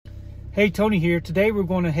Hey, Tony here. Today we're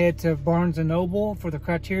going to head to Barnes & Noble for the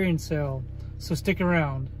Criterion sale, so stick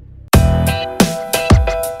around.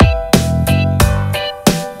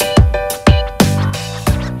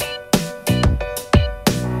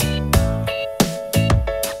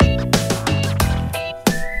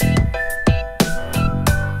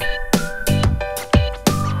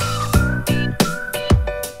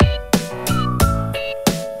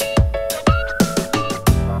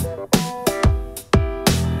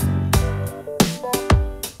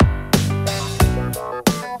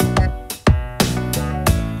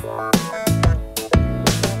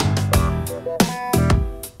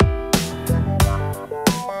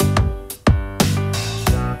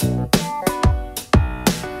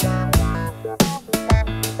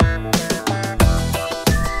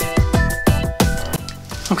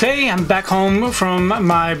 Okay, I'm back home from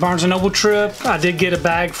my Barnes & Noble trip. I did get a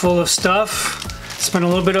bag full of stuff. Spent a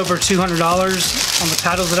little bit over $200 on the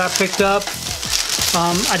titles that I picked up.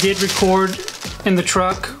 I did record in the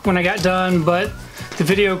truck when I got done, but the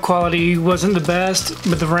video quality wasn't the best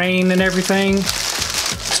with the rain and everything.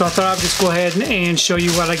 So I thought I'd just go ahead and show you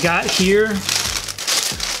what I got here.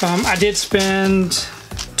 I did spend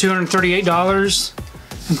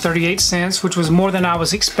 $238.38, which was more than I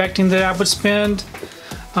was expecting that I would spend.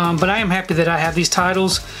 But I am happy that I have these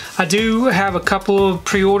titles. I do have a couple of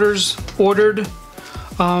pre-orders ordered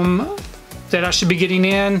that I should be getting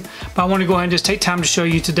in, but I want to go ahead and just take time to show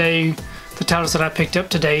you today the titles that I picked up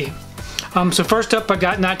today. So first up, I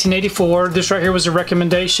got 1984. This right here was a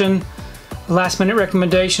recommendation, last minute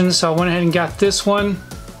recommendation, so I went ahead and got this one.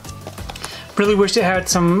 Really wish it had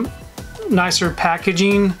some nicer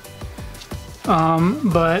packaging,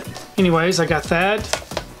 but anyways, I got that.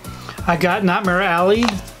 I got Nightmare Alley,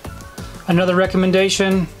 another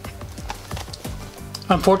recommendation.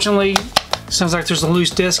 Unfortunately, sounds like there's a loose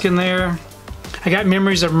disc in there. I got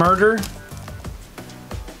Memories of Murder.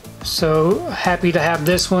 So happy to have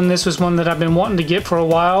this one. This was one that I've been wanting to get for a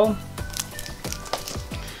while.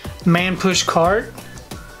 Man Push Cart,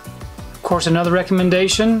 of course, another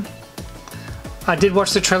recommendation. I did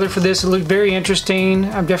watch the trailer for this. It looked very interesting.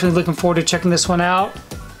 I'm definitely looking forward to checking this one out.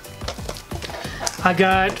 I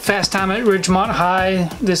got Fast Time at Ridgemont High.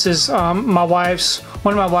 This is one of my wife's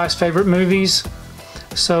favorite movies.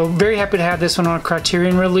 So very happy to have this one on a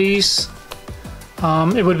Criterion release.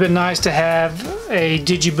 It would have been nice to have a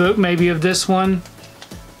digibook maybe of this one.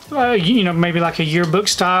 You know, maybe like a yearbook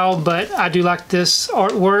style, but I do like this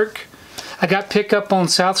artwork. I got Pickup on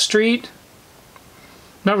South Street.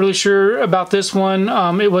 Not really sure about this one.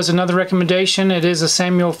 It was another recommendation. It is a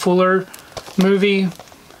Samuel Fuller movie.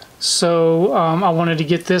 So I wanted to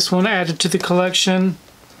get this one added to the collection.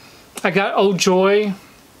 I got Oh Joy. Of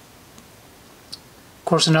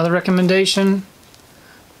course, another recommendation.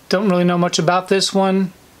 Don't really know much about this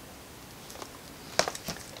one.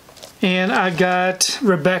 And I got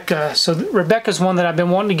Rebecca. So Rebecca's one that I've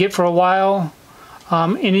been wanting to get for a while.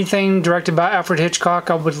 Anything directed by Alfred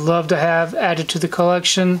Hitchcock I would love to have added to the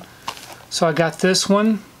collection. So I got this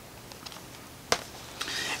one.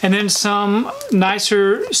 And then some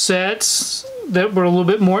nicer sets that were a little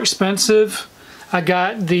bit more expensive. I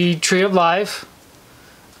got the Tree of Life.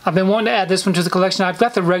 I've been wanting to add this one to the collection. I've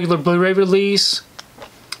got the regular Blu-ray release,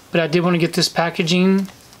 but I did want to get this packaging.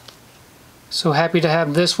 So happy to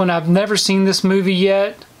have this one. I've never seen this movie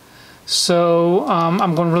yet, so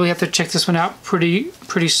I'm going to really have to check this one out pretty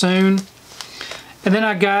soon. And then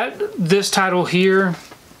I got this title here.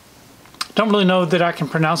 Don't really know that I can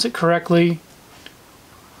pronounce it correctly.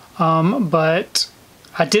 But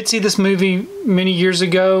I did see this movie many years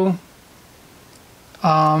ago,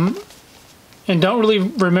 and don't really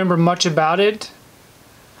remember much about it,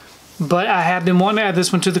 but I have been wanting to add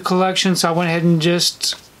this one to the collection, so I went ahead and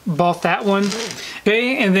just bought that one.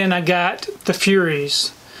 Okay, and then I got The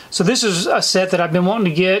Furies. So this is a set that I've been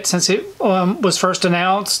wanting to get since it was first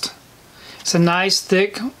announced. It's a nice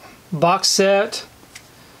thick box set,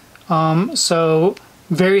 so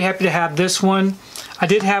very happy to have this one. I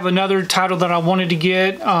did have another title that I wanted to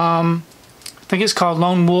get. I think it's called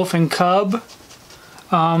Lone Wolf and Cub.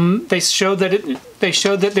 They showed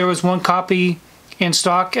that there was one copy in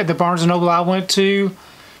stock at the Barnes & Noble I went to.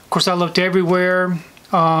 Of course, I looked everywhere.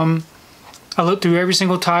 I looked through every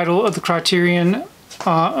single title of the Criterion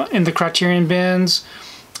in the Criterion bins.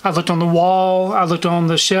 I looked on the wall. I looked on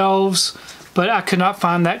the shelves, but I could not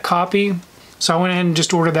find that copy. So I went ahead and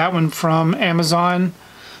just ordered that one from Amazon.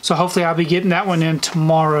 So hopefully I'll be getting that one in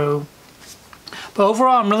tomorrow. But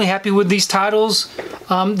overall, I'm really happy with these titles.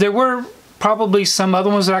 There were probably some other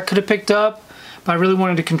ones that I could have picked up, but I really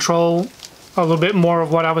wanted to control a little bit more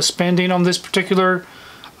of what I was spending on this particular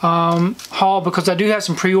haul, because I do have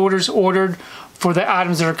some pre-orders ordered for the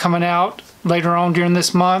items that are coming out later on during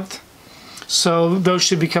this month. So those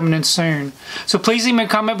should be coming in soon. So please leave me a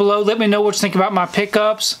comment below. Let me know what you think about my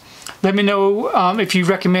pickups. Let me know if you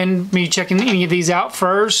recommend me checking any of these out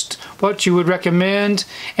first, what you would recommend.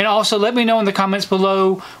 And also let me know in the comments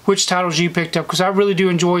below which titles you picked up, because I really do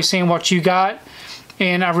enjoy seeing what you got.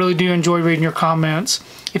 And I really do enjoy reading your comments.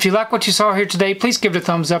 If you like what you saw here today, please give it a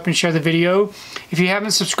thumbs up and share the video. If you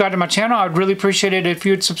haven't subscribed to my channel, I'd really appreciate it if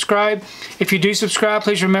you would subscribe. If you do subscribe,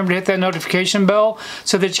 please remember to hit that notification bell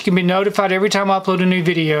so that you can be notified every time I upload a new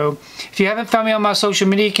video. If you haven't found me on my social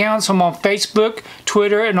media accounts, I'm on Facebook,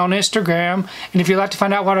 Twitter, and on Instagram. And if you'd like to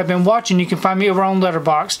find out what I've been watching, you can find me over on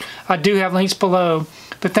Letterboxd. I do have links below.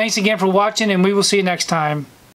 But thanks again for watching, and we will see you next time.